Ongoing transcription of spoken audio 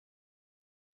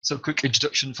So, a quick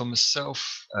introduction from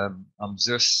myself. I'm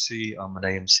Zeerse. I'm an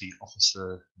AMC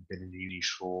officer. I've been in the uni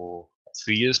for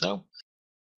 3 years now.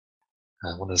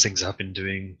 One of the things I've been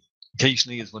doing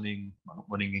occasionally is not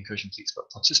running incursion fleets, but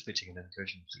participating in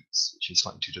incursion fleets, which is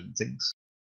slightly two different things.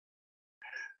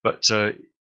 But for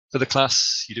the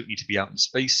class, you don't need to be out in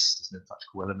space. There's no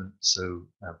practical element, so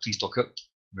please dock up.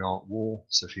 We are at war,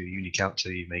 so if you're a uni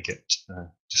character, you may get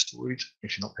destroyed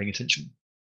if you're not paying attention.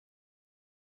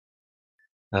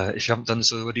 If you haven't done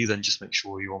this already, then just make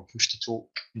sure you're on push to talk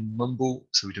in Mumble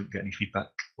so we don't get any feedback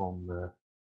from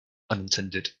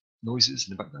unintended noises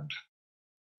in the background.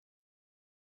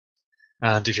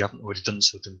 And if you haven't already done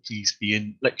so, then please be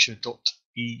in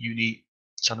lecture.E-UNI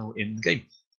channel in the game.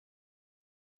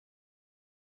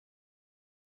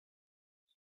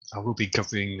 I will be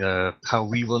covering how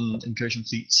we run incursion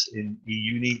fleets in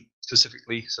E-UNI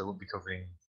specifically, so I won't be covering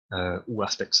all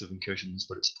aspects of incursions,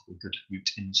 but it's probably a good route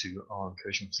into our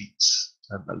incursion fleets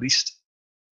at least.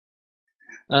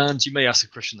 And you may ask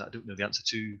a question that I don't know the answer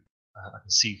to. I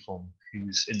can see from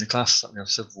who's in the class that we have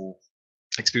several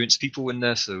experienced people in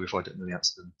there, so if I don't know the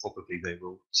answer, then probably they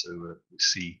will. So we'll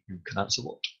see who can answer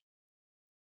what.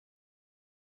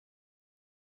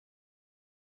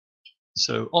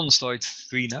 So on slide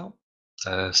 3 now.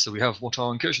 So we have what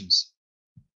are incursions.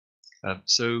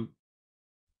 So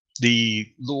the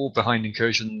lore behind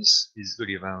incursions is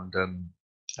really around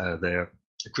their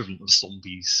equivalent of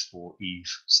zombies for Eve.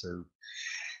 So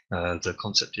the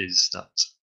concept is that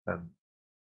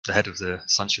the head of the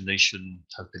Sancho nation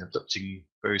has been abducting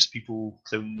various people,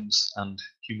 clones and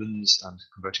humans, and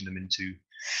converting them into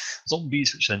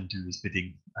zombies, which then do his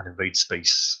bidding and invade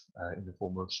space in the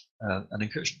form of an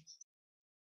incursion.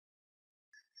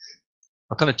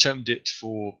 I kind of termed it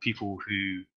for people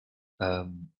who are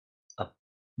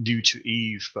new to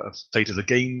Eve but have played other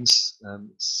games.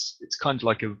 It's kind of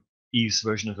like Eve's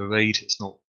version of a raid. It's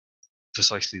not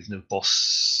precisely, there's no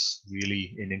boss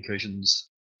really in incursions,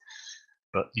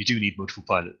 but you do need multiple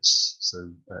pilots, so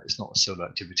it's not a solo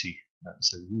activity.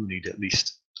 So you will need at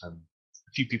least a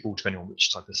few people, depending on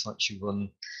which type of site you run,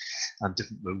 and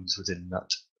different roles within that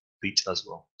fleet as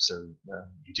well. So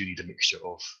you do need a mixture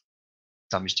of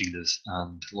damage dealers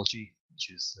and logi,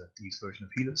 which is Eve's version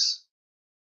of healers.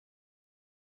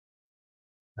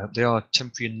 They are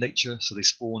temporary in nature, so they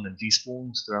spawn and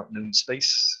despawn throughout known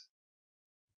space.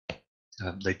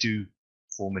 They do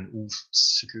form in all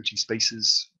security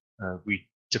spaces. We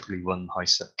typically run high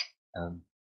sec. I'm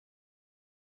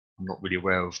not really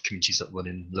aware of communities that run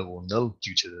in low or null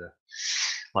due to the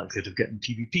likelihood of getting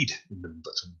PvP'd in them,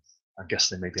 but I guess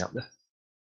they may be out there.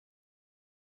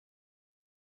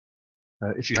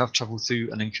 If you have travelled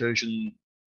through an incursion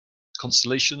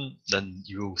constellation, then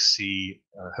you will see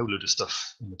a whole load of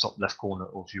stuff in the top left corner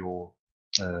of your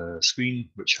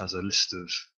screen, which has a list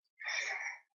of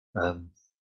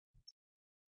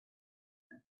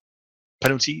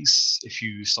penalties if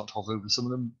you start to hover over some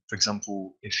of them. For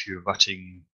example, if you're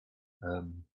ratting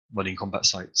running combat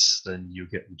sites, then you'll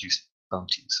get reduced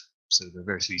bounties. So there are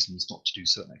various reasons not to do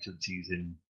certain activities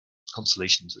in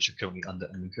constellations which are currently under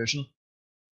an incursion.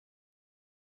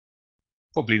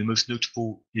 Probably the most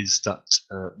notable is that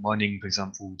mining, for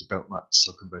example, the belt rats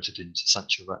are converted into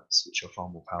Sancho rats, which are far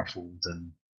more powerful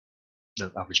than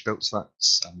the average belt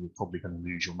rats, and you're probably going to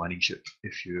lose your mining ship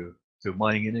if you're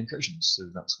mining in incursions. So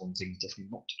that's one thing definitely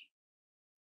not to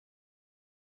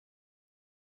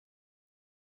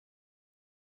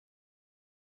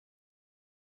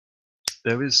do.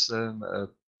 There is a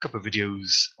couple of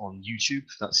videos on YouTube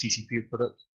that CCP have put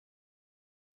up.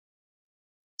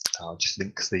 I'll just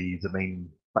link the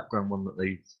main background one that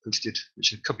they posted,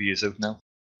 which is a couple of years old now.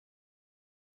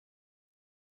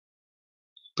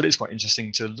 But it's quite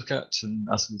interesting to look at, and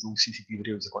as with all CCP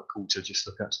videos, they're quite cool to just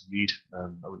look at and read.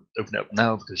 I would open it up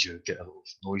now because you get a lot of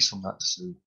noise from that, so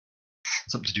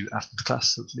something to do after the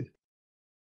class, hopefully.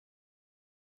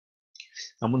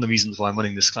 And one of the reasons why I'm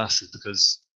running this class is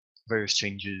because various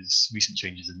changes, recent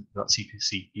changes that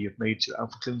CCP have made to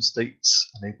alpha clone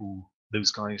states enable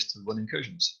those guys to run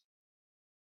incursions.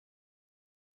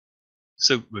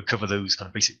 So we'll cover those kind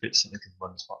of basic bits that they can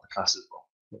run as part of the class as well.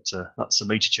 But that's a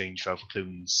major change for alpha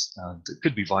clones, and it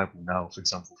could be viable now, for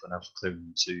example, for an alpha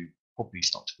clone to probably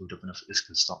start to build up enough ISKA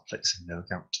to start flexing their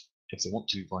account if they want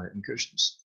to via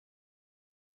incursions.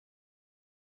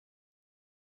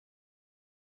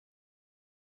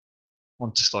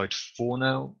 On to slide 4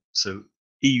 now. So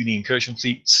E-UNI incursion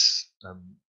fleets.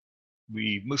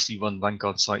 We mostly run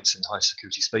Vanguard sites in high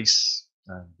security space.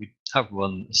 We have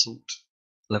run assault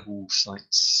level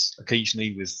sites occasionally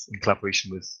in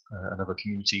collaboration with another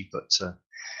community, but the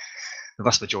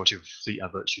vast majority of fleet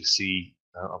adverts you see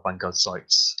our Vanguard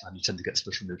sites, and you tend to get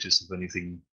special notice of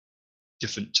anything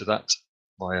different to that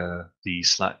via the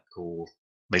Slack or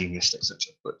mailing list,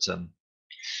 etc.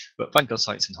 But Vanguard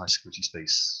sites in high security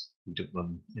space we don't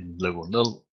run in low or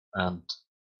null, and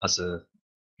as a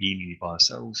E-UNI by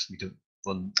ourselves, we don't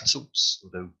run assaults,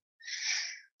 although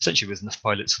essentially with enough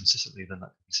pilots consistently, then that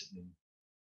could be something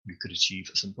we could achieve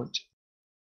at some point.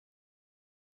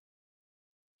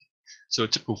 So a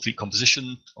typical fleet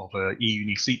composition of a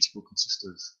E-UNI fleet will consist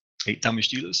of 8 damage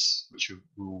dealers, which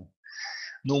will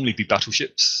normally be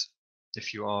battleships.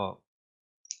 If you are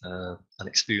an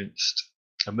experienced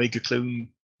Omega clone,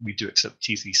 we do accept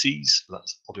T3Cs, but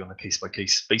that's probably on a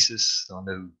case-by-case basis. There are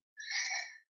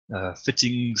no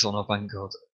fittings on our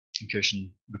Vanguard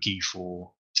incursion wiki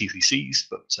for T3Cs,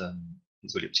 but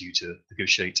it's really up to you to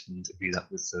negotiate and agree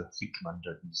that with the fleet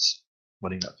commander who's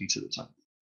running that fleet at the time.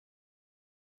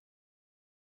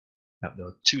 Now, there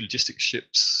are 2 logistics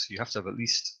ships. You have to have at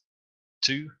least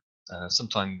 2.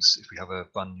 Sometimes if we have a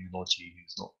brand new logi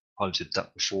who's not piloted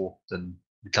that before, then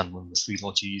we can run the 3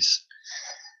 logis,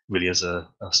 really as a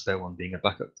spare one being a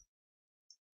backup.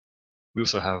 We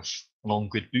also have a long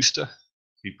grid booster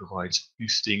who provides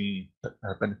boosting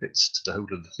benefits to the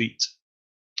whole of the fleet,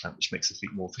 which makes the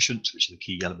fleet more efficient, which is a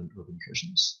key element of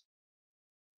incursions.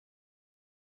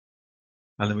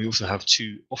 And then we also have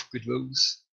 2 off-grid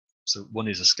rows. So one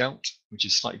is a scout, which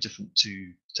is slightly different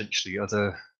to potentially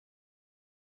other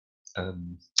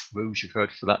rows you've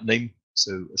heard for that name.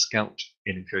 So a scout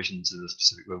in incursions is a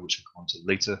specific row which we'll come on to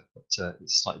later, but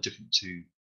it's slightly different to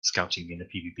scouting in a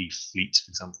PvP fleet, for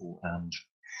example, and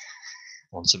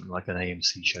on something like an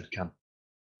AMC shed camp.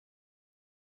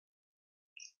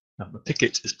 Now, the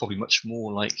picket is probably much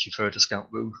more like you've heard a scout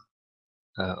row.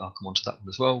 I'll come on to that one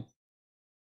as well.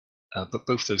 But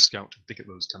both those scout and picket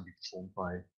rows can be performed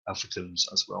by alpha clones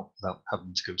as well, without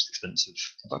having to go to the expense of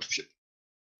a battleship.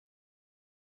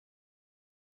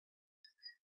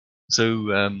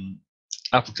 So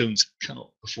alpha clones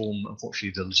cannot perform,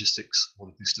 unfortunately, the logistics or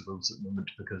the booster roles at the moment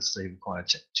because they require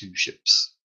Tech 2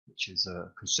 ships, which is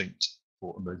a constraint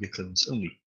for Omega clones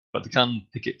only. But they can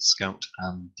picket, scout,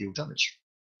 and deal damage.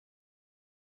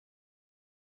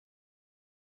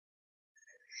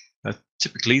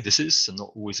 Typically, this is, and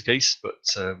not always the case, but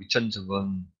we tend to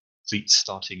run fleets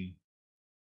starting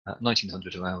at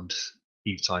 1900 around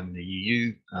Eve time in the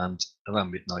EU and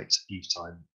around midnight Eve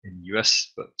time in the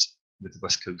US, but with the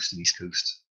West Coast and East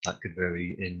Coast, that could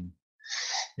vary in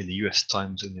the US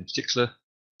time zone in particular.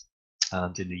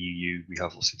 And in the EU, we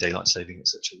have also daylight saving,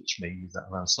 etc., which may move that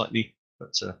around slightly.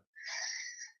 But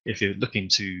if you're looking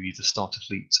to either start a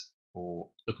fleet or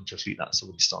looking for a fleet that's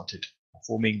already started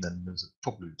forming, then those are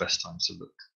probably the best times to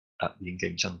look at the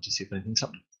in-game channel to see if anything's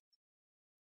happening.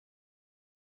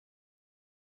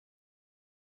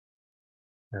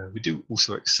 We do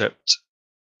also accept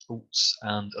alts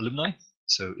and alumni.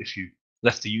 So if you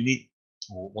left the uni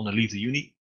or want to leave the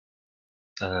uni,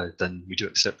 then we do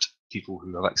accept people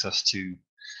who have access to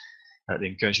the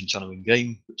incursion channel in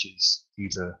game, which is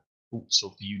either alts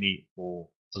of the uni or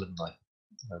alumni.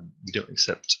 We don't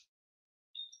accept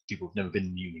people who've never been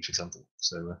in uni, for example.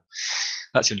 So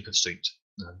that's the only constraint.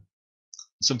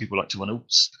 Some people like to run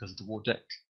alts because of the war deck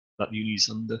that the uni is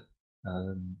under,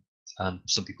 and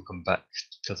some people come back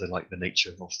because they like the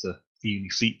nature of the uni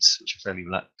fleets, which are fairly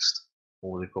relaxed,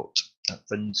 or they've got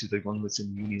friends who they run with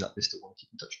in uni that they still want to keep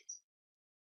in touch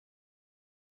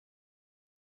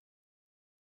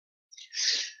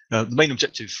with. The main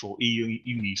objective for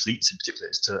E-UNI fleets in particular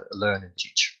is to learn and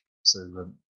teach.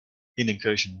 So in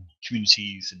incursion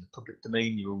communities in the public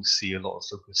domain, you will see a lot of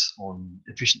focus on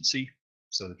efficiency.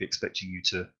 So they'll be expecting you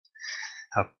to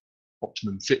have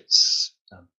optimum fits,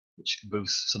 which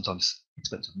involves sometimes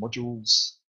expensive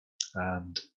modules,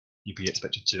 and you'll be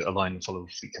expected to align and follow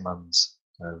fleet commands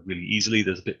really easily.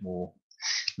 There's a bit more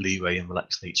leeway and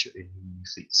relaxed nature in E-UNI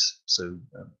fleets. So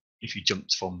if you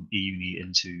jumped from E-UNI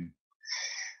into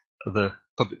other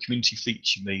public community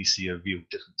fleets, you may see a real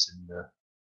difference in the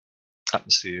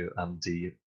atmosphere and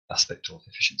the aspect of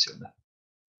efficiency on there.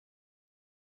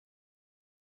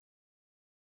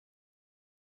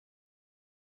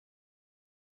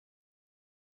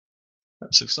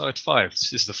 So slide 5,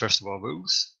 this is the first of our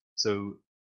roles. So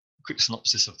a quick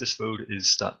synopsis of this role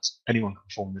is that anyone can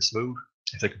perform this role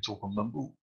if they can talk on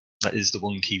Mumble. That is the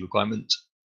one key requirement.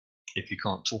 If you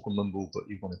can't talk on Mumble but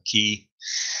you want a key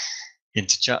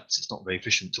into chat, it's not very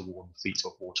efficient to warn the fleet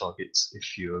of war targets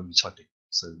if you're only typing.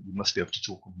 So you must be able to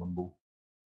talk on Mumble.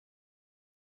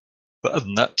 But other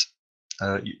than that,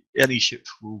 any ship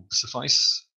will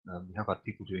suffice. We have had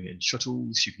people doing it in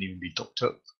shuttles. You can even be docked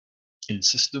up in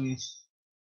system.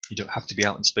 You don't have to be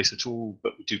out in space at all,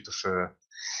 but we do prefer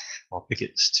our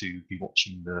pickets to be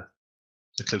watching the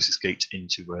closest gate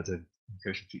into where the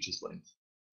incursion feature is lying.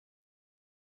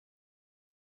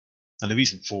 And the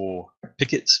reason for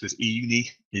pickets with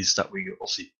E-UNI is that we are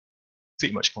obviously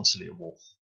pretty much constantly at war.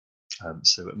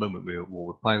 So at the moment we're at war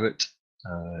with pirate.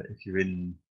 If you're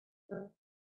in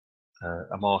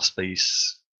a Mars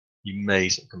space, you may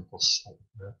sort of come across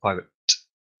pirate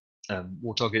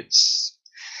war targets.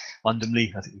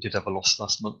 Randomly, I think we did have a loss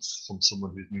last month from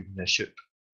someone who's moving their ship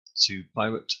to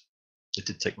pirate. They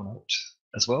did take one out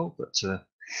as well, but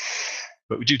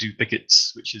we do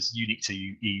pickets, which is unique to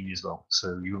E-UNI as well.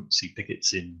 So you won't see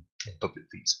pickets in public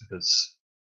fleets because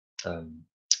of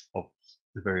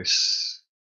the various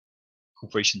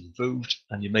corporations involved,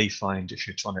 and you may find if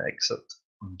you're trying to exit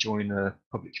and join a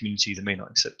public community, they may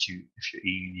not accept you if you're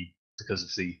E-UNI because of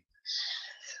the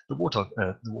war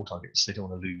targets. They don't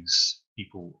want to lose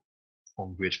people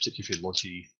on grid, particularly if you're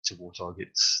logi to war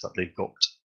targets that they've got,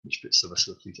 which puts the rest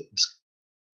of the fleet at risk.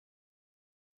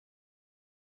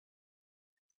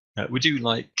 We do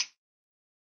like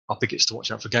our pickets to watch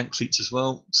out for gank fleets as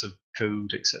well, so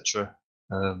code, etc.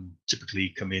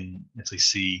 Typically come in if they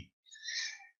see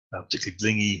a particularly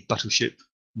blingy battleship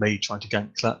may try to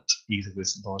gank that, either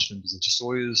with large numbers of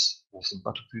destroyers or some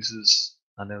battle cruisers,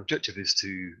 and their objective is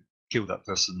to kill that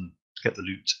person, get the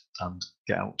loot, and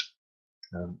get out.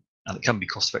 And it can be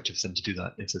cost effective for them to do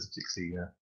that if there's a particularly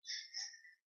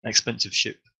expensive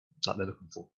ship that they're looking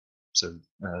for. So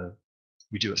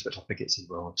we do expect our pickets as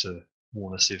well to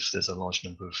warn us if there's a large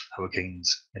number of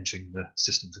hurricanes entering the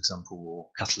system, for example, or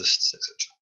catalysts,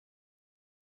 etc.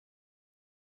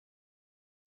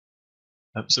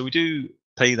 So we do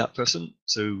pay that person.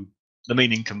 So the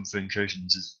main income for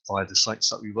incursions is via the sites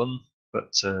that we run.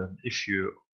 But if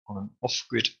you're on an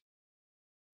off-grid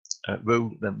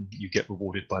row, then you get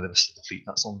rewarded by the rest of the fleet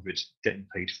that's on-grid, getting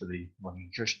paid for the running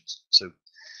incursions. So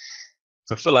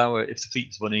for a full hour, if the fleet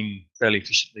is running fairly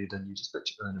efficiently, then you'd expect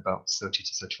to earn about 30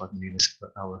 to 35 million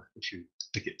per hour if you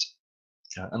picket.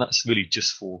 And that's really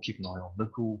just for keeping an eye on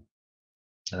local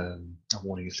and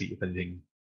warning the fleet if anything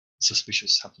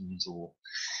suspicious happens, or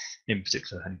in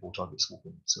particular any war targets walk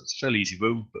in. So it's a fairly easy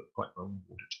road, but quite well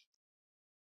rewarded.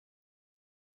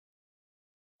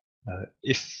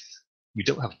 If we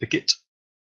don't have a picket,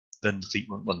 then the fleet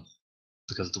won't run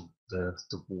because of the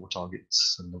war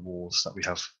targets and the wars that we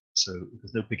have. So if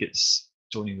there's no pickets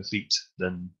joining the fleet,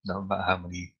 then no matter how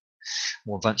many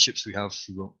more advanced ships we have,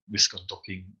 we won't risk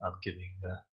undocking and giving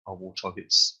our war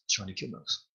targets trying to kill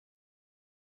those.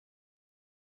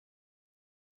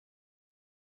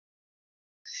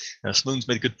 Simone's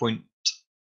made a good point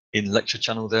in the lecture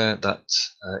channel there that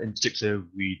in particular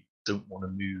we don't want to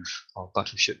move our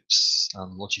battleships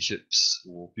and logi ships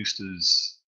or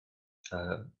boosters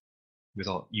with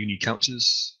our uni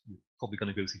counters. We're probably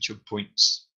going to go through choke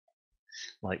points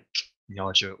like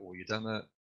Nyaja or Yadama.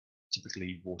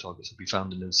 Typically war targets will be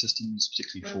found in those systems,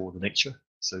 particularly for the nature.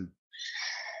 So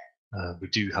we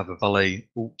do have a valet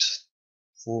alt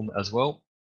form as well.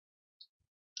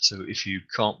 So if you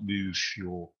can't move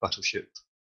your battleship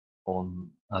on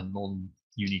a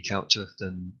non-uni counter,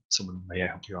 then someone may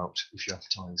help you out if you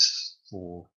advertise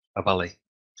for a valet.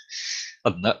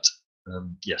 Other than that,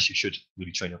 yes, you should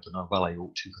really train up a valet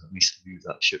alt who can at least move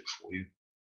that ship for you.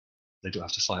 They don't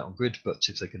have to fly it on grid, but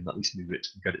if they can at least move it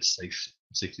and get it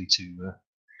safely to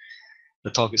the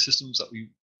target systems that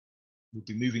we would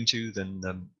be moving to, then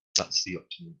that's the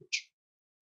optimal approach.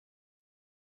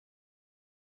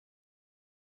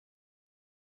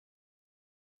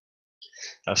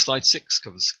 Slide 6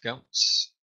 covers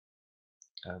scouts.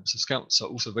 So scouts are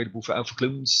also available for alpha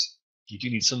clones. You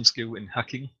do need some skill in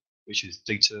hacking, which is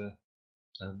data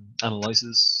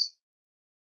analyzers,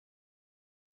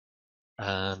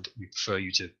 and we prefer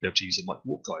you to be able to use a micro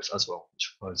warp drive as well,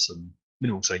 which requires some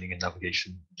minimal training in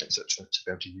navigation, etc., to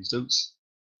be able to use those.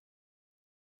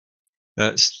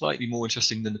 It's slightly more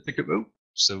interesting than the picket row.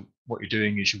 So what you're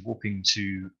doing is you're warping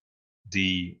to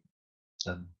the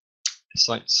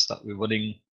sites that we're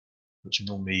running, which are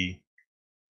normally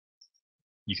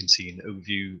you can see in the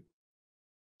overview,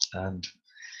 and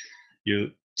you're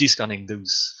descanning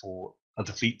those for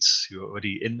other fleets who are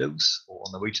already in those or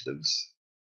on their way to those.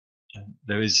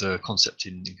 There is a concept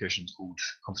in incursions called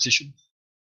competition,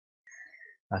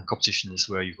 and competition is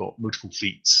where you've got multiple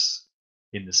fleets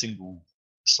in a single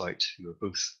site who are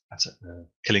both at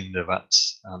killing the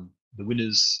rats, and the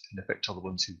winners in effect are the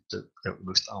ones who dealt the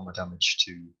most armor damage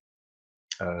to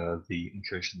the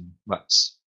incursion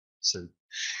rats. So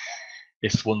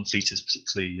if one fleet is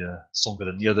particularly stronger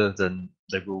than the other, then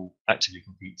they will actively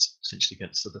compete potentially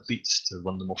against other fleets to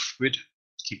run them off grid,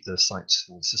 to keep the sites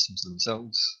or the systems to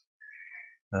themselves.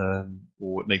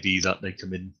 or it may be that they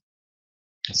come in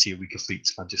and see a weaker fleet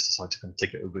and just decide to kind of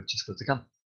take it over just because they can.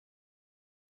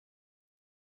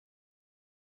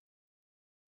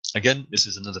 Again, this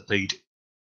is another paid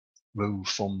row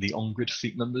from the on-grid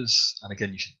fleet members, and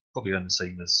again, you should probably earn the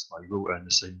same as, well, you will earn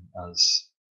the same as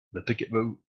the picket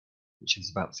row, which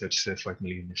is about 30 to 35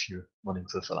 million if you're running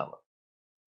for the full hour.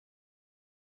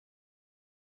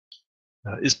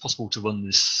 It is possible to run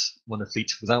a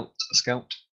fleet without a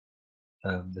scout.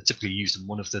 They're typically used in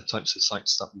one of the types of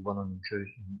sites that we run on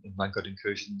in Vanguard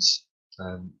Incursions.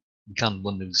 We can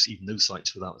run even those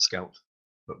sites without a scout,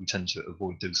 but we tend to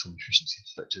avoid those from an efficiency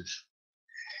perspective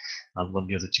and run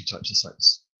the other two types of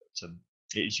sites. But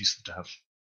it is useful to have.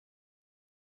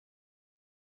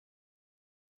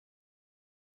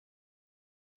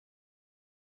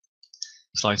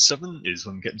 Slide 7 is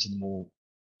when we get into the more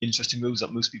interesting rows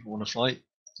that most people want to fly.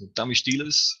 So damage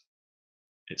dealers.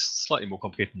 It's slightly more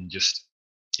complicated than just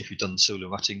if you've done solo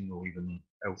ratting or even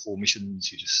L4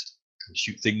 missions, you just kind of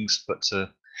shoot things. But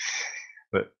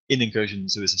in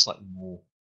incursions, there is a slightly more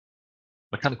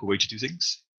mechanical way to do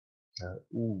things.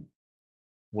 All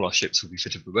our ships will be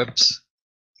fitted with webs,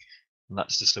 and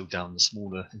that's to slow down the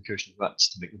smaller incursion rats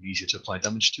to make them easier to apply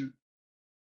damage to.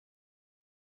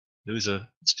 There is a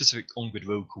specific on-grid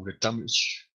row called a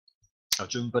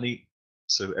drone bunny,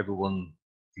 so everyone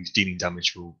who's dealing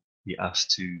damage will be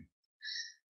asked to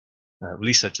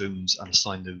release their drones and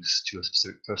assign those to a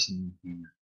specific person who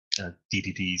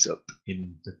DDDs up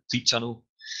in the fleet channel,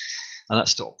 and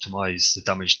that's to optimize the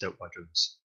damage dealt by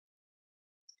drones.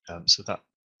 So that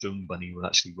drone bunny will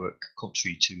actually work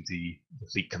contrary to the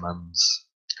fleet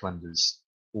commander's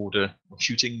order of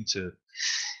shooting to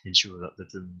ensure that the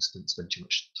drones don't spend too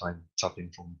much time traveling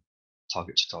from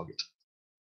target to target.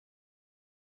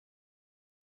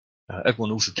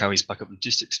 Everyone also carries backup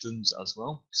logistics drones as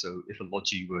well. So if a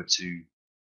logi were to,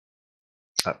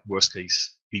 at worst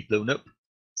case, be blown up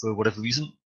for whatever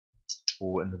reason,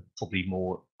 or and probably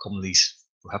more commonly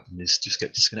what happens is just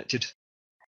get disconnected,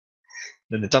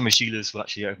 then the damage dealers will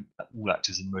actually all act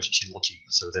as an emergency logi.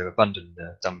 So they'll abandon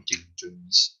their damage dealing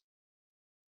drones,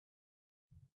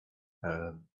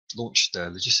 launch their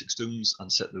logistics drones,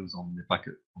 and set those on the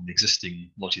backup on the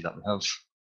existing logi that we have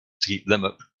to keep them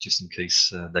up, just in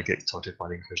case they get targeted by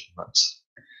the incursion rats.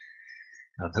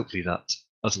 And hopefully that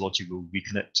other logi will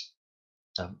reconnect.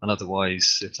 And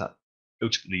otherwise,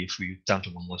 if we're down to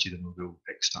one logi, then we'll go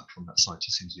extract from that site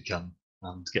as soon as we can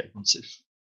and get everyone safe.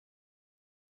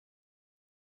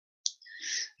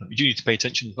 You do need to pay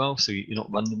attention as well, so you're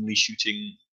not randomly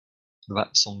shooting the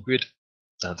rats on grid.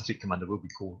 The fleet commander will be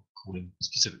calling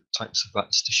specific types of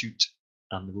rats to shoot,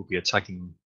 and there will be a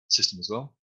tagging system as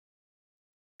well.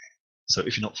 So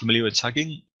if you're not familiar with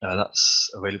tagging,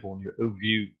 that's available on your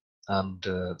overview, and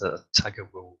the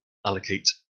tagger will allocate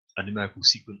a numerical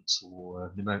sequence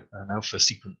or an alpha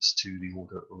sequence to the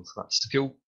order of rats to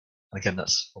kill. And again,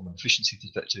 that's from an efficiency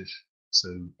perspective, so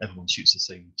everyone shoots the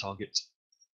same target,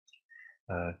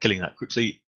 killing that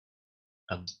quickly,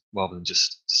 and rather than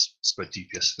just spread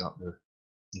DPS throughout the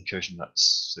incursion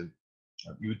rats. So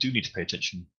you do need to pay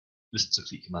attention, listen to the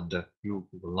fleet commander, you will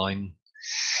pull the line,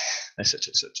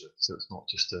 etc., etc. So it's not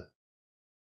just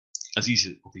as easy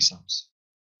as it probably sounds.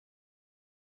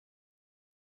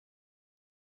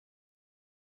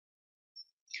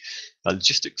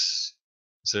 Logistics.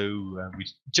 So we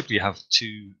typically have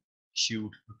 2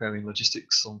 shield repairing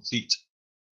logistics on fleet.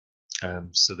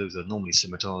 So those are normally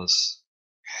scimitars.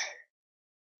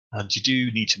 And you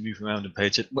do need to move around and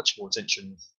pay much more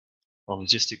attention on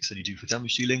logistics than you do for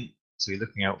damage dealing. So you're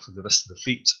looking out for the rest of the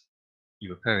fleet.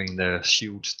 You're repairing their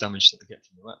shield damage that they get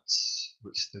from the rats,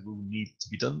 which they will need to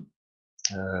be done.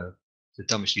 The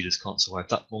damage dealers can't survive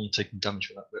that long taking damage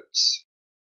without whips.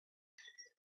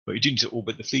 But you do need to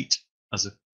orbit the fleet. As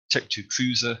a Tech 2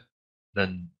 cruiser,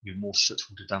 then you're more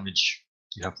susceptible to damage.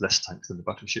 You have less tanks than the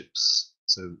battleships.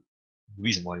 So the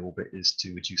reason why you orbit is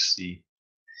to reduce the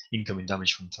incoming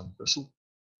damage from the tank vessel.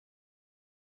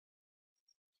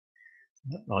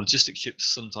 Our logistics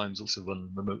ships sometimes also run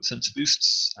remote sensor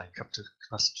boosts and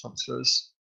capacity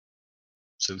transfers.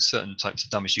 So certain types of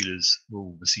damage dealers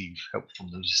will receive help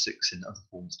from the logistics in other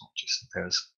forms, not just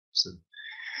repairs. So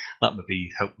that would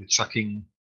be help with tracking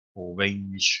or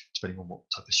range, depending on what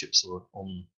type of ships are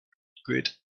on grid.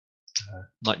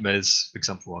 Nightmares, for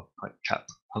example, are quite cap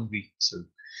hungry, so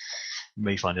you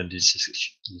may find a logistics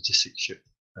ship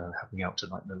helping out a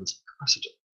Nightmare with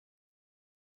capacitor.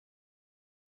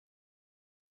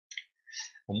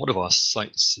 On one of our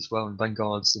sites as well in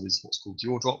Vanguards, there is what's called the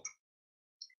ore drop.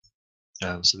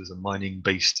 So there's a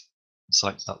mining-based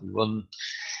site that we run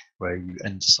where you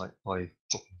end the site by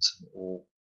dropping some ore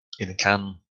in a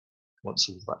can once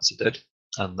all the bats are dead,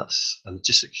 and that's a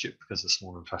logistics ship because they're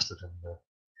smaller and faster than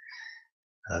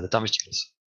the damage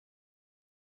dealers.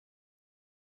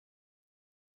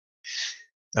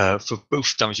 For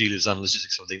both damage dealers and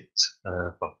logistics, I linked,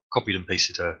 copied and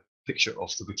pasted a picture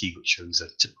of the wiki which shows a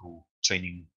typical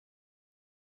training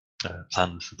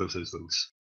plan for both of those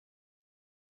roles.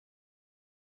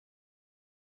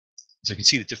 So you can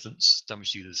see the difference.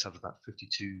 Damage dealers have about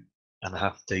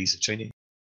 52.5 days of training.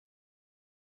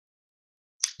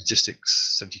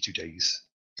 Logistics, 72 days.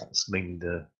 That's mainly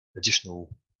the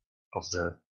additional of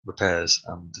the repairs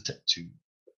and the Tech 2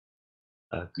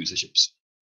 cruiser ships.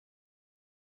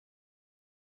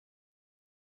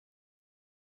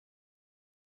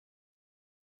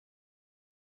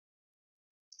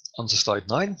 On to slide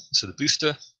 9. So the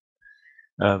booster.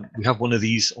 We have one of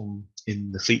these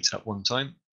in the fleet at one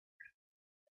time.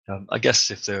 I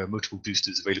guess if there are multiple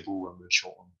boosters available and we're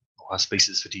short on or have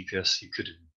spaces for DPS, you could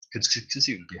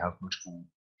conceivably have multiple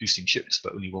boosting ships,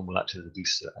 but only one will act as a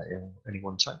booster at any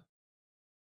one time.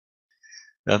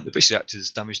 They basically act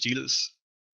as damage dealers,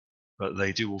 but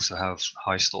they do also have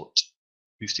high slot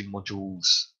boosting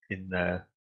modules in there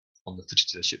on the footage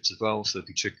of their ships as well, so they'll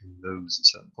be triggering those at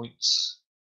certain points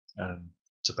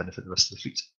to benefit the rest of the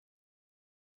fleet.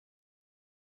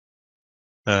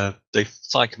 They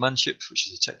fly command ship, which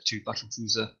is a Tech 2 battle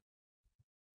cruiser.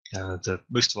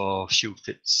 Most of our shield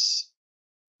fits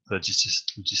for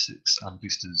logistics and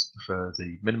boosters prefer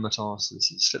the Minimatar, so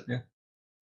this is Slipnir.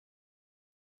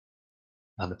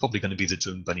 And they're probably going to be the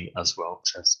drone bunny as well,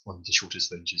 which has one of the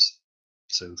shortest ranges.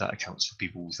 So that accounts for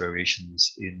people's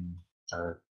variations in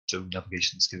drone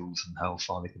navigation skills and how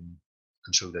far they can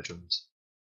control their drones.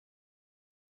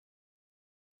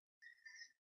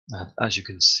 As you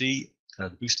can see, the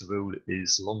booster role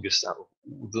is the longest out of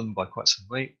all of them by quite some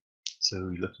way. So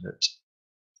you're looking at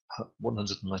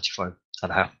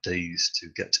 195.5 days to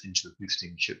get into the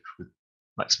boosting ship with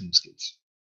maximum skills.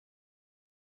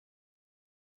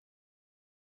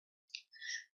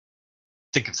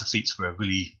 Think of the fleets where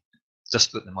really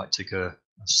desperate, they might take a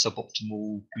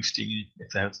suboptimal boosting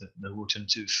if they have no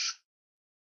alternative,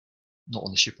 not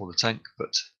on the ship or the tank,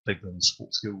 but maybe on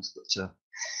support skills. But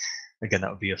again,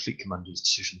 that would be a fleet commander's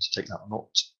decision to take that or not,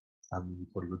 and you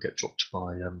probably would get dropped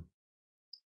by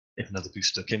if another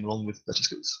booster came along with better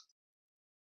skills.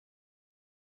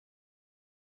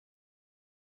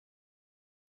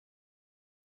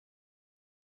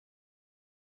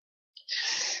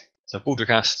 So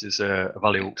Broadcast is a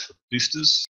value alt for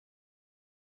boosters.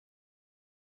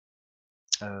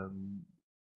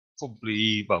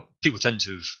 Probably, well, people tend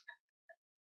to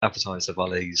advertise their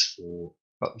valets for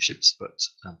battleships, but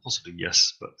possibly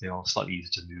yes, but they are slightly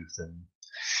easier to move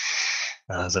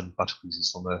than battle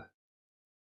cruisers from a,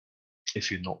 if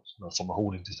you're not from a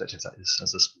hauling perspective, that is,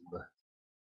 as a smaller.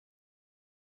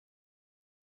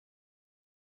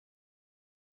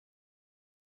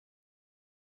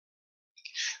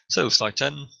 So slide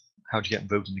 10, how to get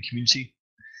involved in the community.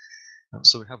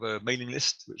 So we have a mailing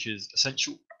list, which is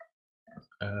essential.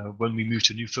 When we move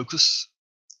to a new focus,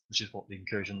 which is what the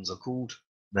incursions are called,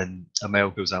 then a mail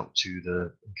goes out to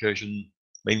the incursion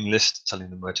mailing list telling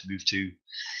them where to move to,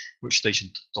 which station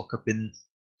to dock up in,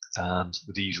 and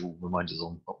with the usual reminders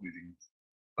on not moving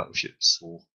battleships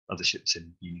or other ships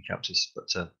in E-UNI captures.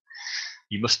 But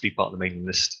you must be part of the mailing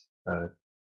list.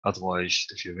 Otherwise,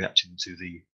 if you're reacting to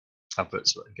the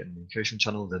adverts that are getting the incursion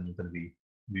channel, then you're going to be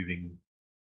moving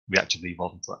reactively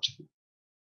rather than proactively.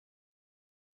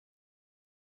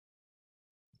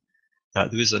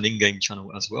 There is an in-game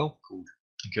channel as well called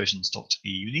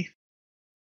incursions.e-uni.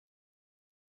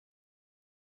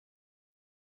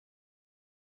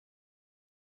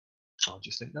 I'll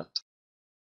just link that.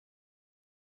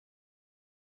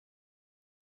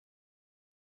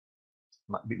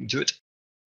 Might beat me to it.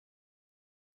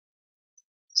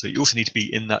 So you also need to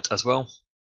be in that as well.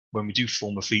 When we do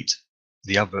form a fleet,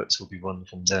 the adverts will be run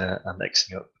from there, and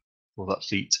Xing up for that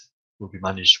fleet will be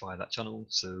managed via that channel,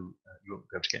 so you won't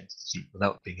be able to get into the fleet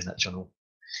without being in that channel.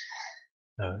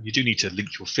 You do need to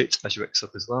link your fit as you X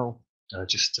up as well,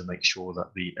 just to make sure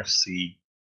that the FC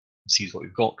sees what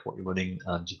you've got, what you're running,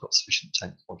 and you've got sufficient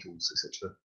tank modules,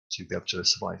 etc., to be able to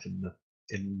survive in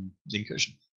the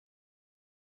incursion.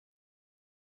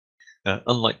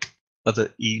 Unlike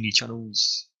other E-UNI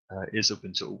channels, it is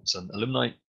open to alts and alumni,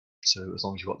 so as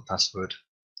long as you've got the password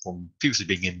from previously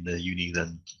being in the uni,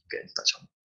 then you can get into that channel.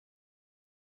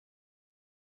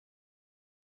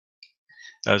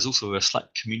 There's also a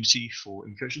Slack community for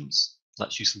incursions.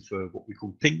 That's useful for what we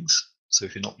call pings. So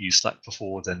if you've not used Slack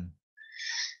before, then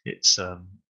it's a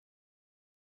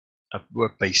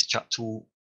web-based chat tool.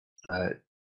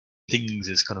 pings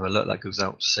is kind of alert that goes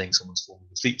out saying someone's forming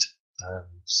the fleet.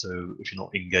 So if you're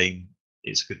not in game,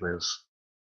 it's a good way of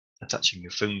attaching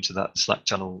your phone to that Slack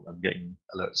channel and getting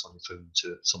alerts on your phone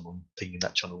to someone pinging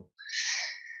that channel.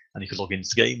 And you can log into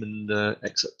the game and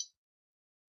exit.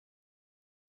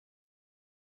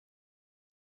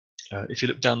 If you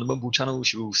look down the Mumble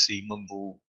channels, you will see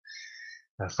Mumble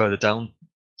further down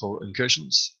for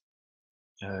incursions.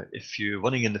 If you're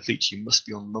running in the fleet, you must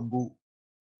be on Mumble.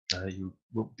 You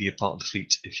won't be a part of the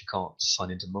fleet if you can't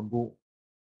sign into Mumble.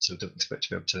 So don't expect to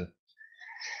be able to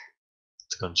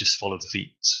kind of just follow the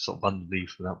fleet sort of randomly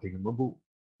without being on Mumble.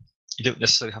 You don't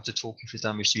necessarily have to talk if you're a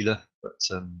damage dealer, but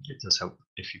it does help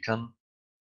if you can.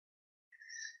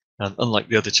 And unlike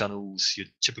the other channels, you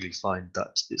typically find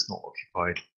that it's not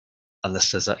occupied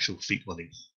unless there's actual fleet running.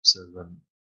 So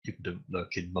people don't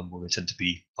lurk in Mumble, they tend to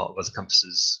be part of other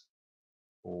campuses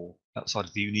or outside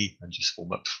of the uni and just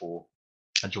form up for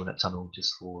and join that channel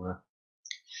just for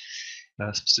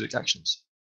specific actions.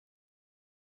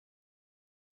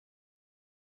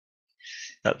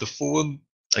 The forum,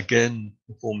 again,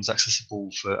 the forum is accessible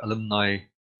for alumni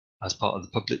as part of the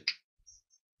public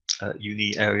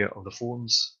uni area of the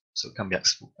forums, so it can be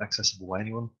accessible by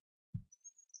anyone.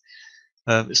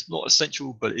 It's not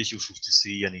essential, but it is useful to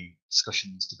see any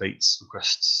discussions, debates,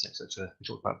 requests, etc. We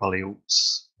talk about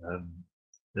Ballyalts.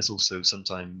 There's also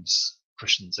sometimes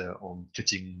questions there on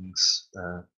fittings,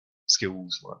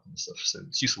 skills, all that kind of stuff. So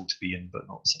it's useful to be in, but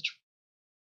not essential.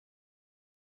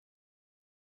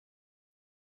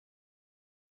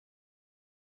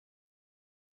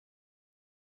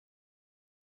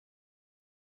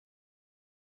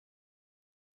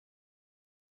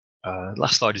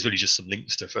 Last slide is really just some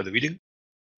links to further reading.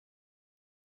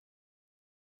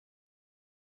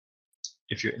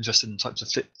 If you're interested in types of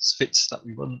fits that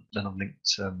we run, then I've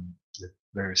linked the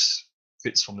various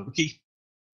fits from the wiki.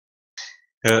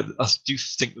 I do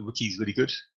think the wiki is really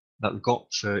good that we've got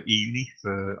for E-UNI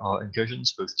for our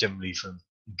incursions, both generally for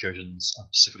incursions and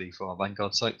specifically for our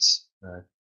Vanguard sites.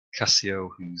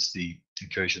 Cassio, who's the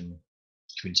incursion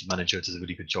community manager, does a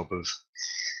really good job of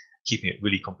keeping it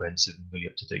really comprehensive and really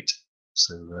up to date.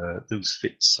 So those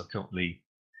fits are currently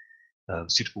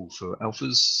suitable for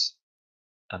alphas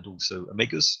and also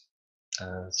omegas.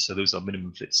 So those are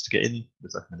minimum fits to get in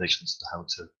with recommendations to how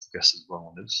to progress as well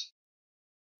on those.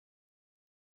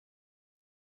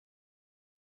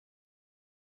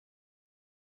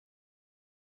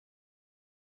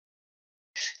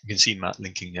 You can see Matt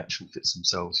linking the actual fits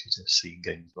themselves to see in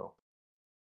game as well.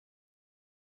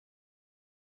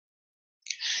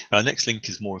 Next link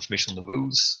is more information on the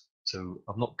roles. So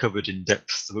I've not covered in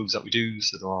depth the roles that we do.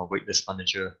 So there are waitlist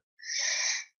manager,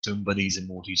 dome bunnies in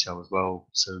more detail as well.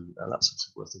 So that's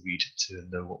also worth a read to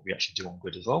know what we actually do on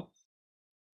grid as well.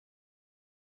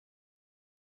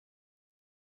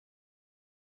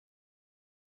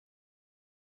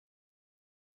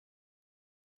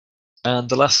 And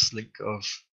the last link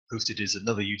I've posted is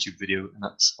another YouTube video, and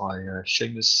that's by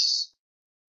Seamus,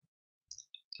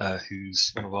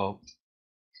 who's one of our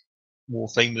more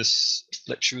famous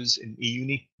lecturers in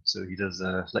E-UNI. So he does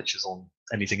lectures on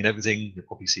anything and everything. You'll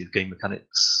probably see the game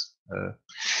mechanics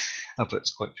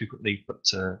adverts quite frequently. But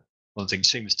one thing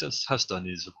Seamus has done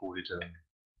is recorded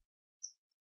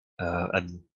a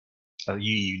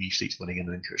E-UNI fleet running in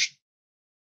an incursion.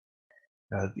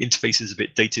 The interface is a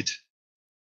bit dated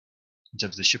in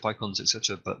terms of the ship icons,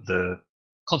 etc., but the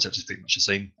concept is pretty much the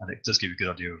same, and it does give you a good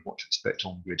idea of what to expect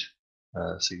on grid.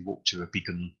 So you walk to a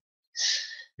beacon,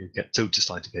 you get told to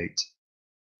slide the gate,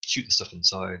 shoot the stuff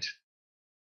inside,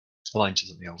 align to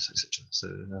something else, etc. So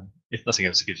if nothing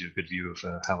else, it gives you a good view of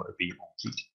how it would be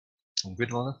on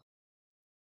grid rather.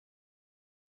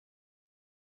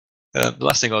 The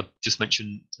last thing I'd just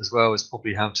mention as well is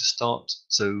probably how to start.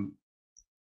 So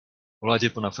what I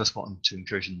did when I first got into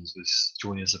incursions was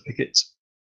join as a picket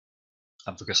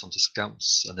and progress onto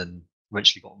scouts, and then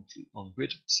eventually got on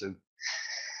grid. So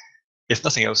if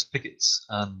nothing else, pickets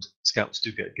and scouts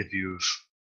do get a good view of,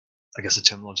 I guess, the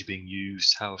terminology being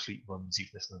used, how a fleet runs,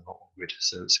 even if they're not on grid.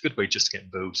 So it's a good way just to get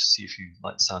involved, see if you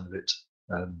like the sound of it.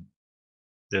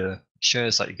 The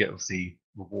shares that you get of the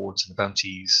rewards and the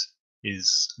bounties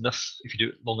is enough. If you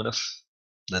do it long enough,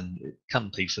 then it can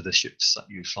pay for the ships that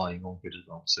you're flying on grid as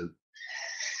well. So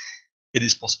it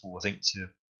is possible, I think, to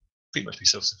pretty much be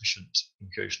self-sufficient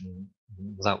incursion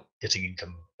without getting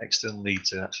income externally,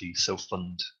 to actually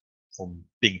self-fund from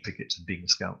being a picket and being a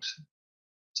scout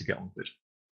to get on grid.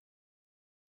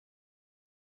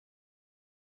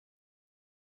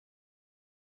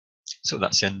 So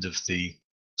that's the end of the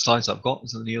slides I've got.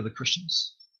 Is there any other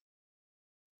questions?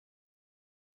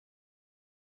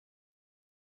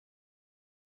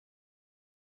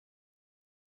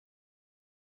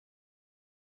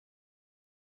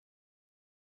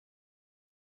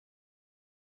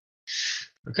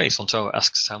 Okay, Santara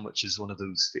asks how much is one of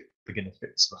those beginner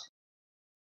fits?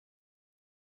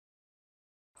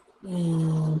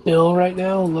 Bill right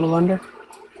now, a little under.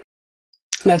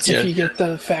 That's Yeah. if you get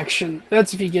the faction.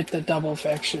 That's if you get the double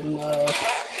faction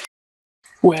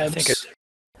webs.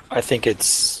 I think it's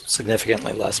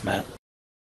significantly less, Matt.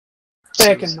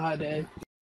 Back in my day.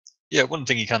 Yeah, one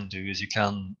thing you can do is you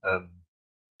can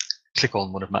click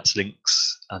on one of Matt's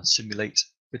links and simulate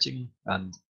fitting,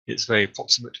 and it's very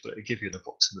approximate, but it'll give you an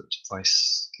approximate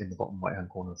price in the bottom right hand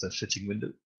corner of the fitting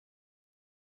window.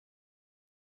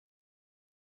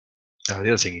 The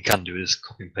other thing you can do is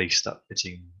copy and paste that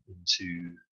fitting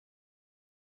into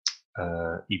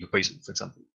e-appraisal, for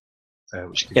example,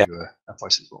 which gives you a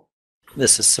price as well.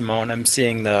 This is Simone. I'm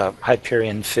seeing the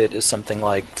Hyperion fit is something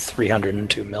like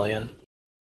 302 million.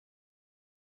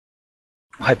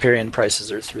 Hyperion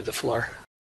prices are through the floor.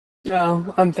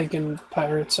 No, I'm thinking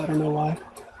pirates. I don't know why.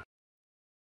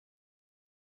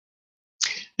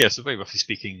 Yeah, so very roughly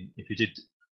speaking, if you did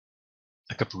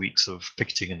a couple of weeks of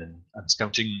picketing and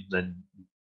scouting, then you're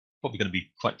probably going to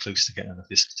be quite close to getting enough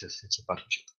disc to fit a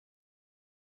battleship.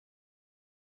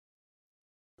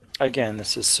 Again,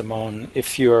 this is Simone.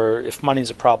 If money's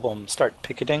a problem, start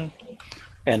picketing,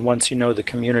 and once you know the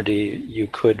community, you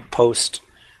could post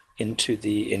into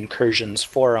the Incursions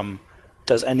forum.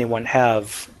 Does anyone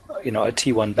have, a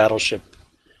T1 battleship?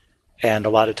 And a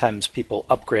lot of times people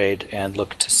upgrade and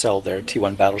look to sell their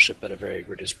T1 battleship at a very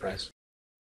reduced price.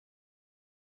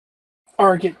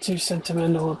 Or get too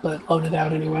sentimental, but load it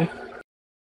out anyway.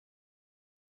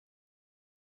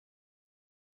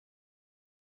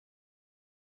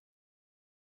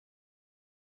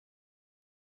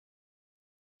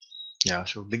 Yeah, I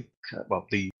shall link,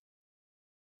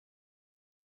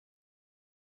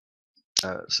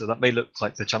 so that may look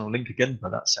like the channel link again, but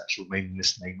that's the actual mailing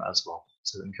list name as well.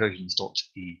 So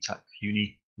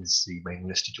incursions.e-UNI is the mailing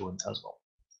list to join as well.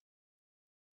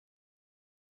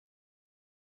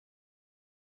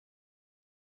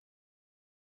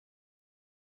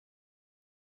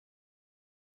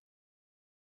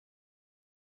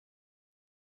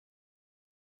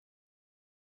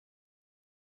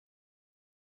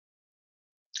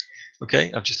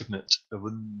 Okay, I'm just looking at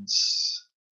Arun's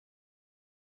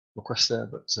request there,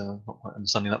 but not quite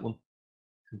understanding that one.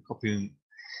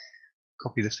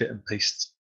 Copy the fit and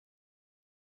paste.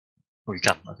 Oh, you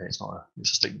can. Okay, it's not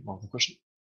it's a statement rather than a question.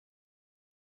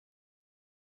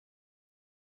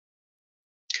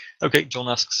 Okay, John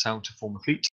asks how to form a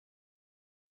fleet.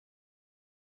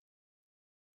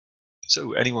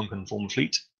 So anyone can form a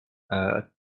fleet. A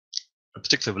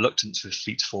particular reluctance with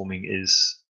fleet forming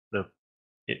is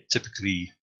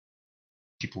typically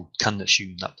people can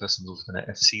assume that person is also going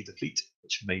to FC the fleet,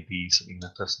 which may be something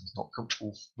that person is not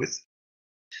comfortable with.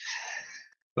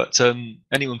 But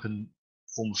anyone can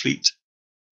form a fleet,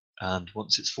 and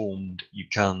once it's formed, you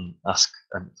can ask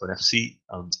for an FC,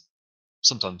 and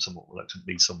sometimes somewhat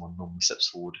reluctantly, someone normally steps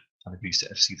forward and agrees to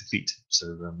FC the fleet.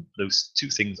 So those two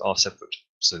things are separate.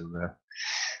 So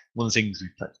one of the things we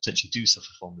potentially do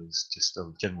suffer from is just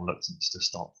a general reluctance to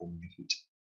start forming a fleet.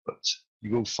 But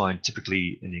you will find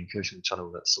typically in the incursion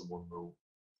channel that someone will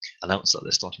announce that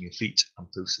they're starting a fleet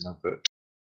and post an advert.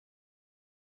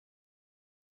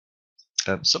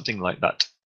 Something like that,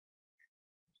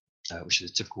 which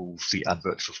is a typical fleet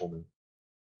advert for forming.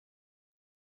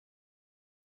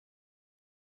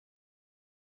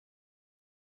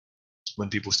 When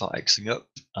people start Xing up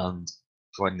and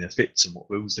providing their fits and what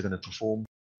roles they're going to perform,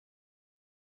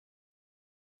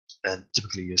 and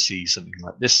typically you'll see something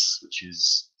like this, which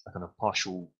is a kind of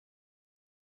partial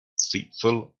fleet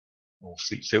full or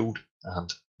fleet filled,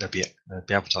 and they'll be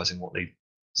advertising what they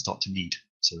start to need.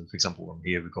 So, for example, on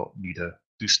here we've got need a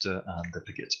booster and a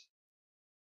frigate.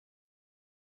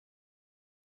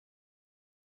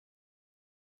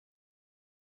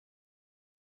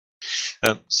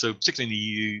 So, particularly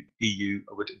in the EU,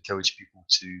 I would encourage people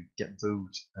to get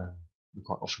involved. We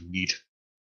quite often need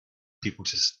people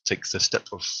to take the step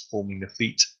of forming the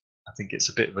fleet. I think it's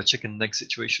a bit of a chicken and egg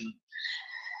situation.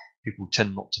 People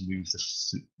tend not to move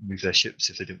their ships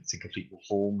if they don't think a fleet will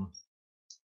form,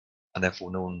 and therefore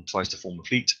no one tries to form a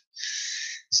fleet.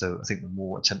 So I think the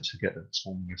more attempts we get at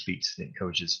forming a fleet, it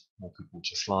encourages more people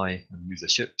to fly and move their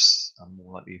ships, and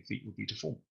more likely a fleet will be to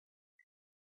form.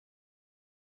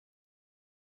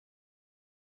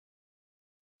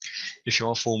 If you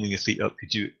are forming a fleet up,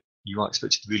 you are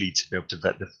expected really to be able to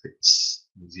vet the fits.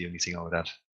 Is the only thing I would add.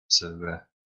 So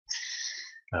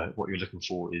what you're looking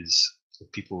for is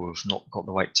if people have not got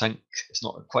the right tank. It's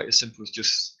not quite as simple as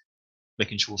just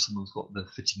making sure someone's got the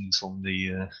fittings from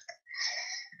the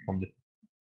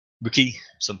wiki.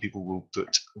 Some people will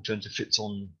put alternative fits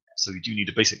on So you do need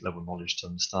a basic level of knowledge to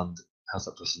understand how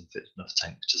that doesn't fit enough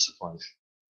tank to survive.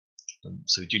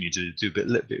 So you do need to do a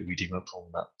little bit of reading up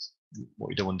on that. What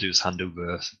you don't want to do is hand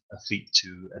over a fleet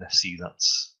to an FC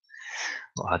that's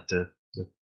not had the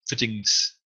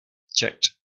fittings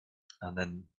checked, and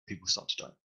then people start to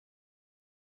die.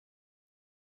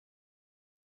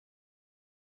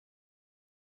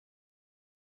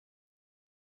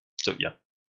 So yeah,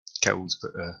 Carol's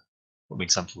put an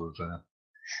example of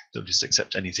don't just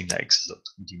accept anything that X's up.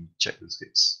 You do check those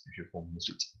fits if you're forming the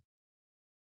fleet.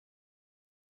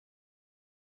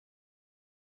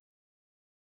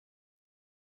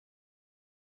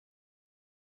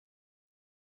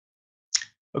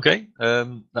 Okay,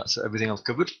 that's everything I've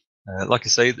covered. Like I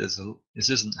say, this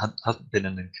hasn't been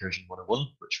an Incursion 101,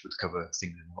 which would cover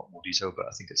things in a lot more detail, but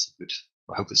I think it's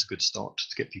I hope it's a good start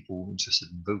to get people interested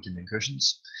and involved in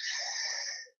incursions.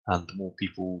 And the more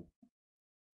people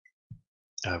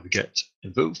we get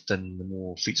involved, then the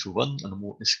more fleets will run, and the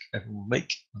more risk everyone will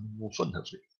make, and the more fun,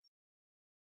 hopefully.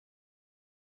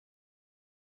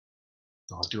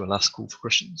 I'll do a last call for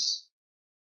questions.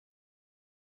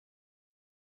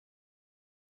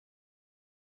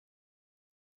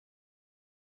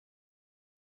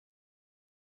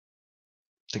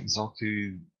 I think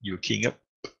Zaku, you were keying up.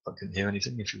 I couldn't hear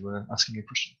anything if you were asking a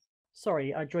question.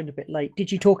 Sorry, I joined a bit late. Did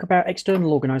you talk about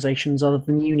external organisations other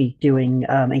than Uni doing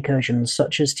incursions,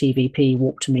 such as TVP,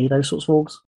 Warp to Me, those sorts of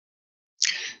orgs?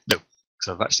 No, because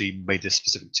I've actually made this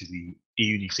specific to the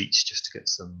E-UNI fleets just to get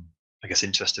some, I guess,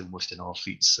 interest almost in our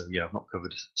fleets. So yeah, I've not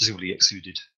covered, specifically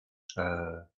excluded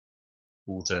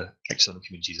all the external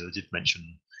communities. I did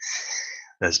mention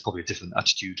there's probably a different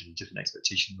attitude and a different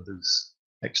expectation with those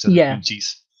external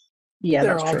communities. Yeah,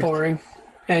 they're that's all true. boring,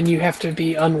 and you have to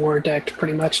be unwar decked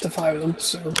pretty much to fly with them.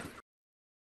 So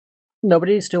no, but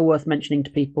it is still worth mentioning to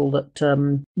people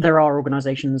that there are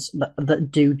organisations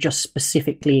that do just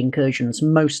specifically incursions.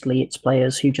 Mostly it's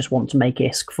players who just want to make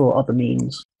ISK for other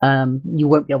means. You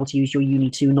won't be able to use your Uni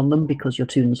tune on them because your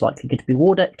tune's likely going to be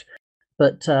war decked.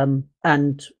 But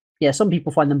and yeah, some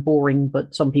people find them boring,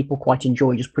 but some people quite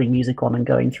enjoy just putting music on and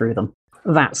going through them.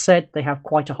 That said, they have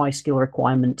quite a high skill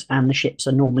requirement, and the ships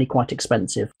are normally quite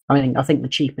expensive. I think the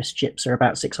cheapest ships are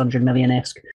about 600 million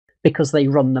ISK, because they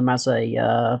run them as an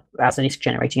ISK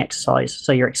generating exercise.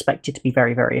 So you're expected to be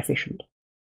very, very efficient.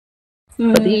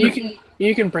 But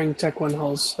you can bring Tech 1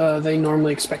 hulls. They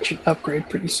normally expect you to upgrade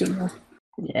pretty soon, though.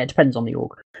 Yeah, it depends on the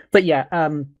org. But yeah,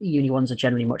 Uni ones are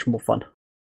generally much more fun.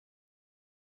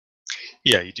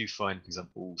 Yeah, you do find, for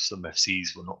example, some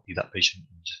FCs will not be that patient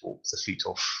and just walk the fleet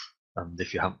off. And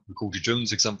if you haven't recalled your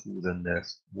drones, example, then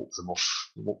walk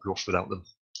you off without them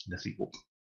in the fleet warp.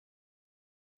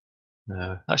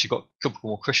 Actually got a couple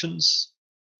more questions.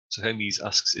 So Hermes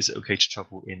asks, is it okay to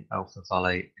travel in Alpha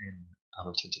Valet in an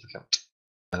alternative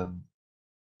account?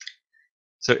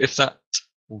 So if that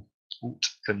alt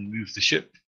can move the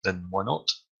ship, then why not?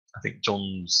 I think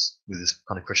John's, with this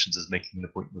kind of questions, is making the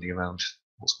point really around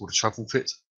what's called a travel fit.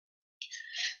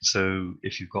 So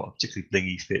if you've got a particularly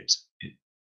blingy fit,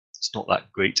 it's not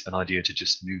that great an idea to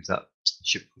just move that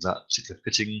ship with that particular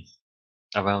fitting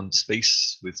around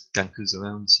space with gankers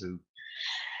around. So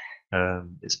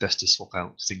it's best to swap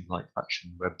out things like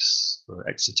faction webs for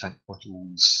extra tank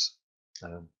modules,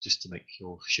 just to make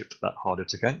your ship that harder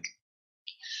to gank.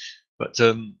 But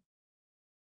in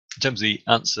terms of the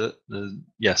answer,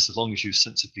 yes, as long as you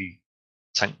sensibly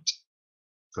tanked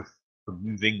for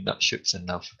moving that ship, then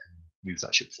Alpha can move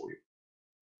that ship for you.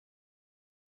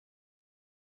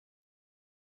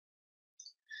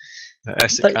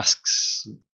 Essek asks,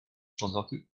 John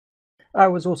Zaku. I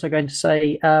was also going to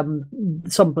say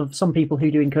some people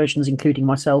who do incursions, including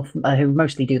myself, who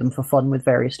mostly do them for fun with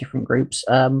various different groups,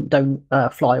 don't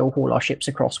fly or haul our ships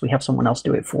across. We have someone else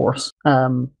do it for us.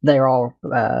 There are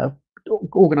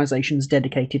organisations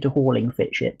dedicated to hauling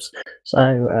fit ships,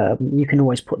 so you can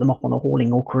always put them up on a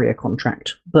hauling or courier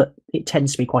contract, but it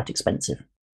tends to be quite expensive.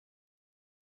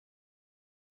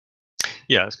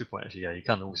 Yeah, that's a good point. Actually, yeah, you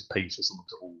can always pay for someone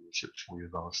to haul the ship for you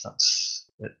as well. If that's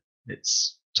it,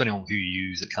 it's depending on who you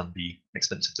use, it can be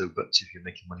expensive though. But if you're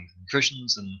making money from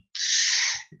incursions, then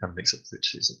it kind of makes it.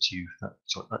 It's up to you.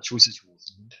 That choice is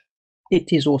yours.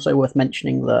 It is also worth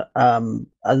mentioning that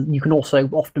you can also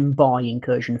often buy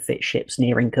incursion fit ships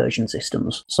near incursion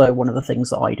systems. So one of the things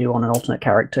that I do on an alternate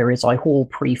character is I haul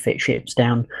pre-fit ships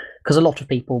down, because a lot of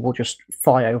people will just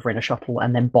fly over in a shuttle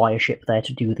and then buy a ship there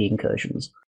to do the incursions.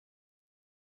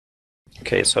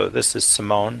 Okay, so this is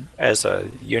Simone. As a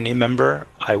Uni member,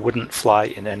 I wouldn't fly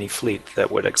in any fleet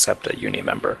that would accept a Uni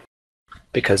member,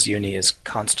 because Uni is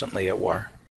constantly at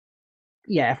war.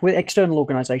 yeah, with external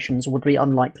organisations, would be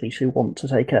unlikely to want to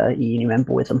take a E-UNI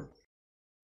member with them.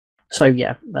 So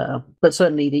yeah, but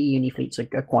certainly the E-UNI fleets are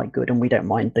quite good, and we don't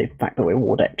mind the fact that we're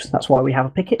war decked. That's why we have a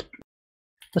picket.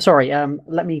 Sorry,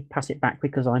 let me pass it back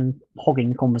because I'm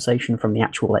hogging conversation from the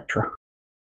actual lecturer.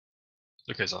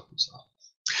 Okay, so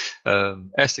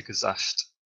Estic has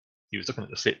asked, he was looking at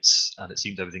the fits and it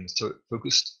seemed everything's turret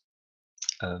focused.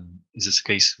 Is this the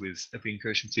case with every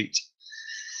incursion fleet?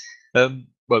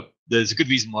 Well, there's a good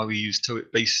reason why we use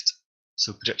turret based,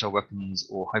 so projectile weapons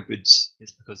or hybrids.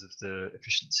 It's because of the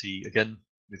efficiency, again,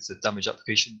 with the damage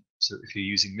application. So if you're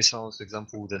using missiles, for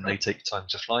example, then they take time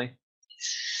to fly.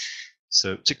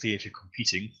 So particularly if you're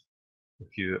competing,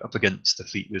 if you're up against a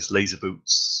fleet with laser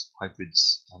boats,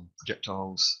 hybrids, and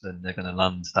projectiles, then they're going to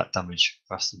land that damage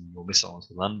faster than your missiles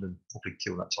will land and probably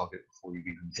kill that target before you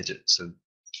even hit it. So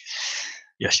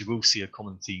yes, you will see a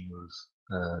common theme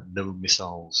of no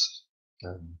missiles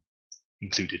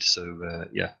included. So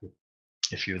yeah,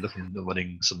 if you're looking at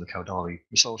running some of the Caldari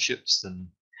missile ships, then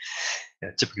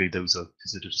yeah, typically those are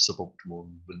considered suboptimal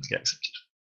and wouldn't get accepted.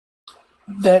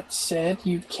 That said,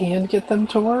 you can get them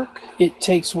to work. It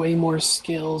takes way more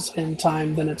skills and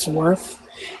time than it's worth,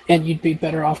 and you'd be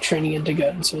better off training into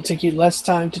guns. So it'll take you less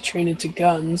time to train into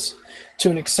guns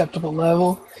to an acceptable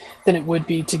level than it would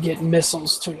be to get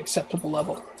missiles to an acceptable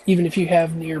level, even if you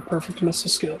have near perfect missile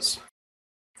skills.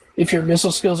 If your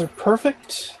missile skills are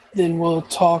perfect, then we'll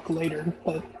talk later,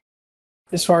 but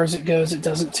as far as it goes, it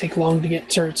doesn't take long to get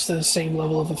turrets to the same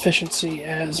level of efficiency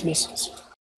as missiles.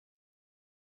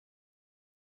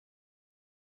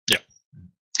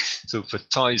 So for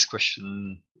Ty's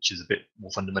question, which is a bit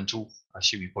more fundamental, I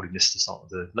assume you probably missed the start of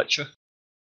the lecture.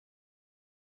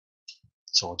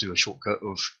 So I'll do a shortcut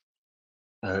of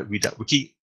read that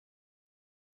wiki.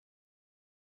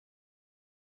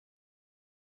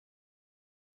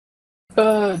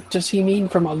 Does he mean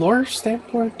from a lore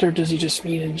standpoint, or does he just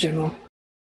mean in general?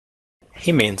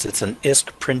 He means it's an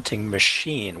ISK printing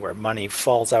machine where money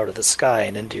falls out of the sky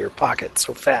and into your pocket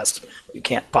so fast you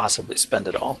can't possibly spend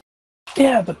it all.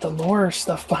 Yeah, but the lore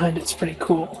stuff behind it's pretty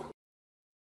cool.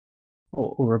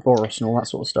 Or Ouroboros and all that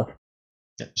sort of stuff.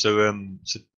 Yeah. So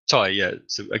Ty, yeah.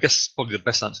 So I guess probably the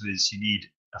best answer is you need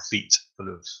a fleet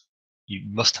full of. You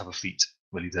must have a fleet.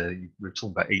 Really, there we're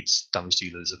talking about 8 damage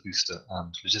dealers, a booster,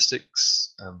 and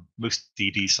logistics. Most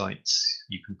DD sites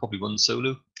you can probably run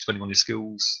solo, depending on your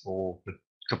skills or a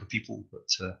couple of people.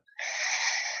 But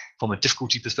from a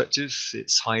difficulty perspective,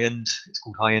 it's high end. It's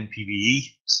called high end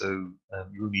PVE. So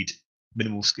you will need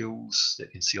minimal skills that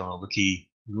you can see on our wiki.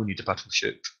 You will need a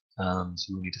battleship, and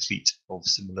you will need a fleet of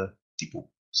similar people.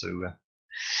 So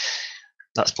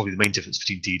that's probably the main difference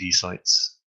between DD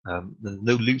sites. There's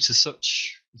no loot as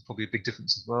such. There's probably a big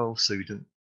difference as well. So you're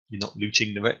not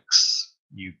looting the wrecks.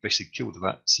 You basically kill the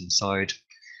rats inside.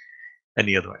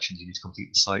 Any other actions you need to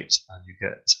complete the site, and you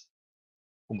get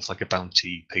almost like a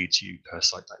bounty paid to you per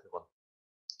site that you run.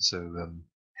 So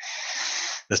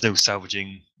there's no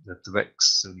salvaging. The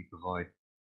wrecks only provide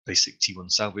basic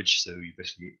T1 salvage. So you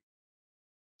basically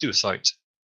do a site,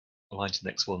 align to the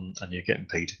next one, and you're getting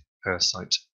paid per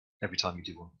site every time you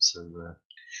do one. So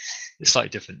it's slightly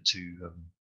different to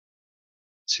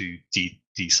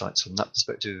D sites from that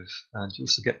perspective, and you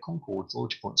also get Concord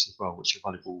loyalty points as well, which are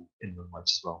valuable in their own right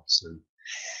as well. So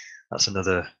that's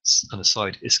another kind of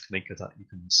side ISK maker that you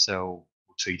can sell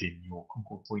or trade in your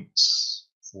Concord points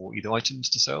for either items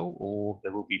to sell, or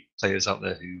there will be players out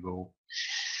there who will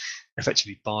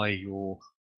effectively buy your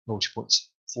loyalty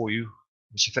points for you,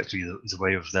 which effectively is a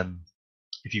way of them,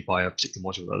 if you buy a particular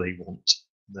module that they want,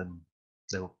 then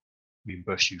they'll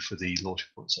reimburse you for the loyalty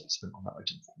points that you spent on that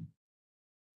item for them.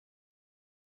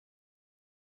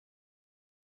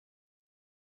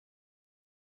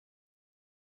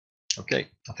 Okay,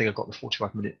 I think I've got the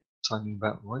 45-minute timing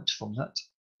about right from that.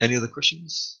 Any other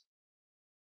questions?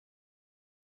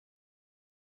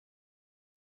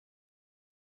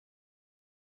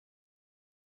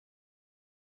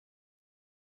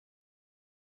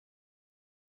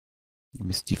 You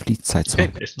missed die Fleetzeit Okay,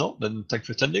 one. if not, then thanks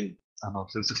for attending, and I'll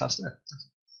close the class there.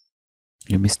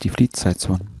 You missed die Fleetzeit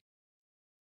one.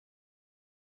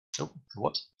 Oh, for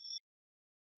what?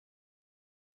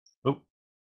 Oh,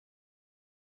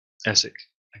 ESIC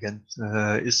again.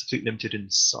 Is the fleet limited in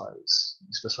size?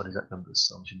 You specified exact numbers,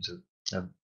 so I'm assuming so.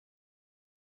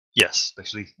 Yes,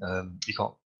 actually, you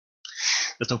can't.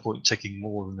 There's no point taking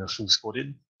more than a full squad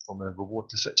in from a reward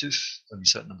perspective. Only a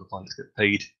certain number of pilots get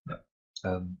paid.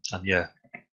 And yeah,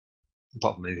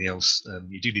 apart from anything else,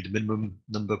 you do need a minimum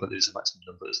number, but there's a maximum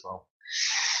number as well,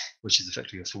 which is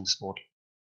effectively a full squad.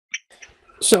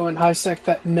 So in high sec,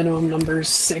 that minimum number is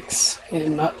 6,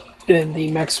 and and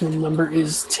the maximum number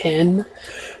is 10.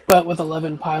 But with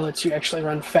 11 pilots, you actually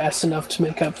run fast enough to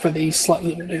make up for the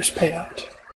slightly reduced payout.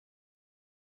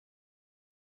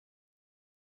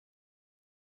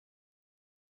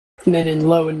 And then in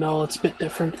low and null, it's a bit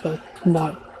different, but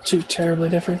not too terribly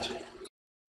different.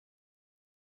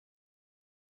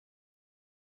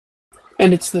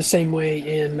 And it's the same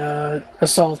way in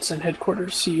assaults and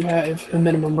headquarters. So you have a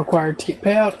minimum required to get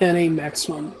payout and a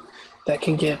maximum that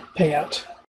can get payout.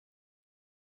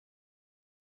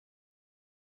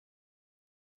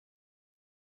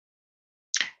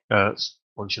 What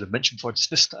we should have mentioned before I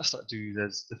dismiss that,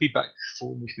 there's the feedback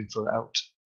form, you can fill it out,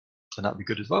 and that'd be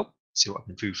good as well. See what I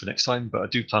can improve for next time, but I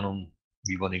do plan on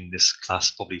rerunning this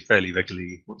class probably fairly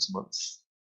regularly, once a month,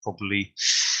 probably,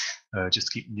 just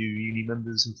to keep new uni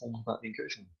members informed about the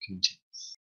incursion community.